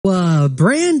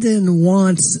Brandon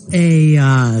wants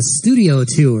a studio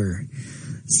tour.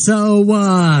 So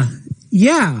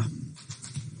yeah.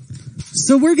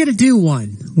 So we're gonna do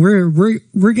one. We're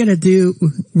gonna do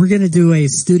a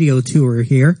studio tour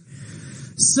here.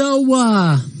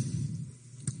 So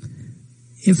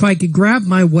if I could grab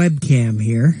my webcam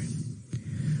here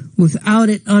without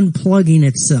it unplugging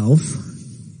itself.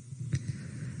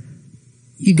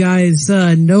 You guys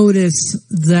notice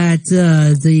that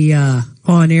the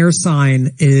on-air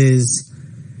sign is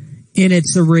in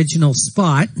its original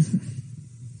spot.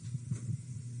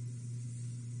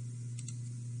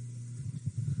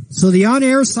 So the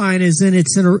on-air sign is in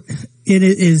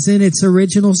its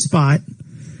original spot.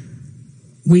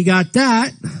 We got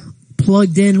that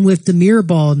plugged in with the mirror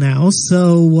ball now,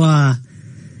 so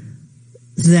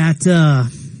that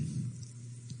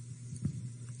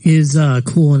is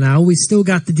cool now. We still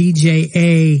got the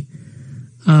DJA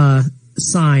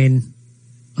sign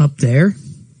up there.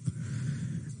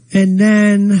 And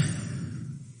then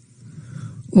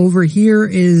over here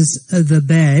is the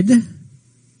bed.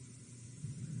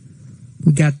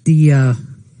 We got the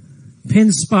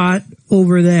pin spot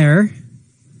over there.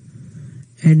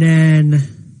 And then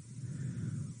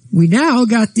we now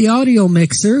got the audio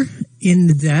mixer in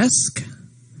the desk,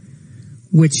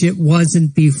 which it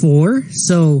wasn't before.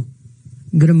 So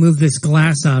I'm going to move this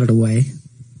glass out of the way.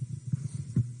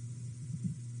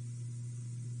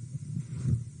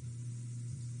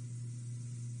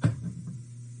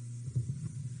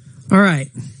 All right.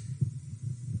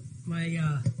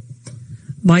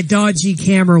 My dodgy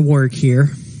camera work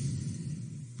here.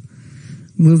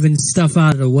 Moving stuff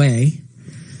out of the way.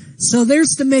 So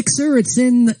there's the mixer. It's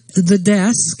in the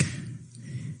desk.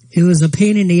 It was a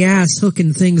pain in the ass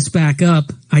hooking things back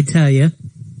up, I tell you,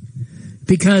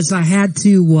 because I had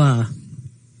to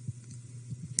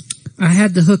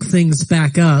hook things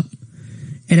back up,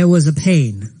 and it was a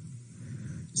pain.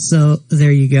 So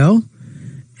there you go.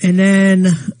 And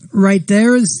then right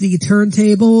there is the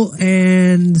turntable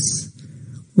and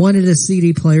one of the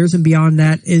CD players, and beyond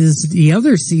that is the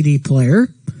other CD player.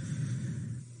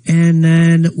 And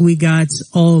then we got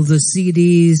all of the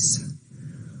CDs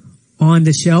on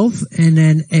the shelf, and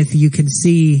then if you can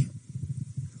see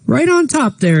right on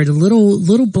top there, the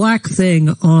little black thing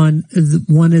on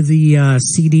one of the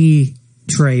CD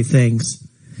tray things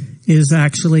is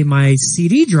actually my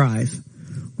CD drive,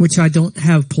 which I don't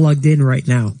have plugged in right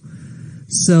now.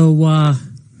 So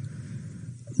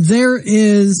there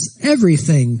is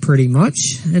everything pretty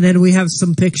much, and then we have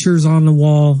some pictures on the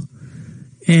wall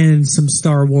and some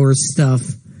Star Wars stuff.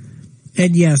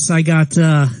 And yes, I got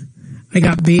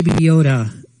Baby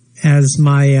Yoda as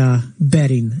my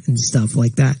bedding and stuff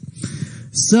like that.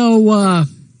 So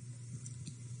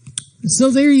so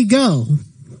there you go.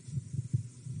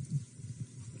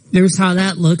 There's how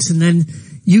that looks, and then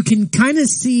you can kind of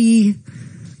see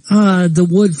the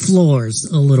wood floors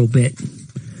a little bit.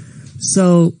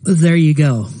 So there you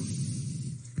go.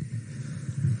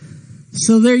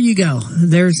 So there you go.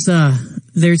 There's the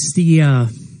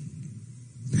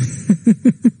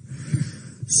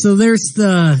so there's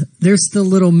the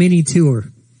little mini tour.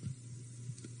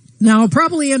 Now I'll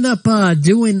probably end up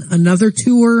doing another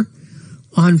tour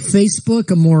on Facebook,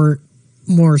 a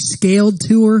more scaled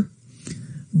tour.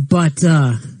 But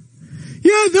yeah,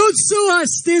 don't sue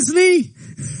us, Disney.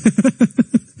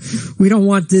 We don't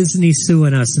want Disney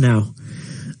suing us now.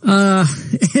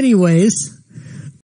 Anyways,